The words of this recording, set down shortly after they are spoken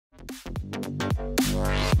Oh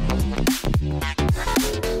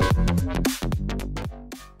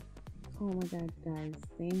my god, guys,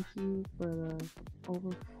 thank you for the over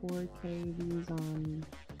 4K views on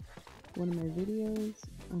one of my videos.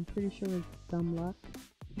 I'm pretty sure it's dumb luck,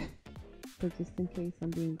 but just in case, I'm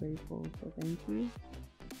being grateful, so thank you.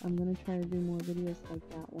 I'm gonna try to do more videos like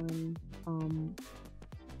that one.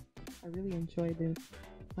 I really enjoyed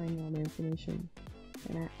finding all the information,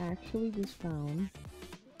 and I actually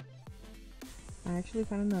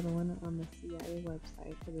found another one on the CIA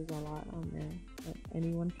website, because there's a lot on there that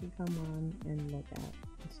anyone can come on and look at.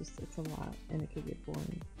 It's a lot, and it could get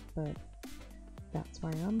boring, but that's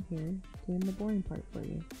why I'm here doing the boring part for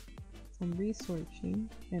you. So I'm researching,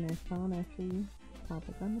 and I found actually a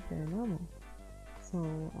topic on the paranormal,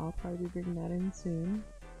 so I'll probably be bringing that in soon,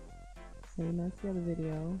 same as the other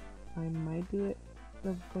video. I might do it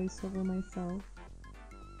the voiceover myself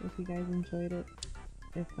if you guys enjoyed it.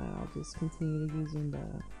 If not, I'll just continue to using the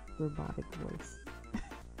robotic voice.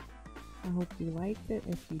 I hope you liked it.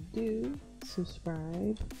 If you do,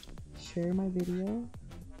 subscribe, share my video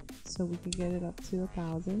so we can get it up to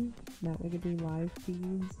 1,000. That way we can do live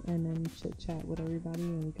feeds and then chit chat with everybody,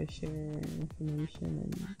 and we can share information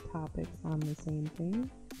and topics on the same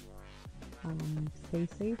thing. Stay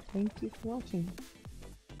safe. Thank you for watching.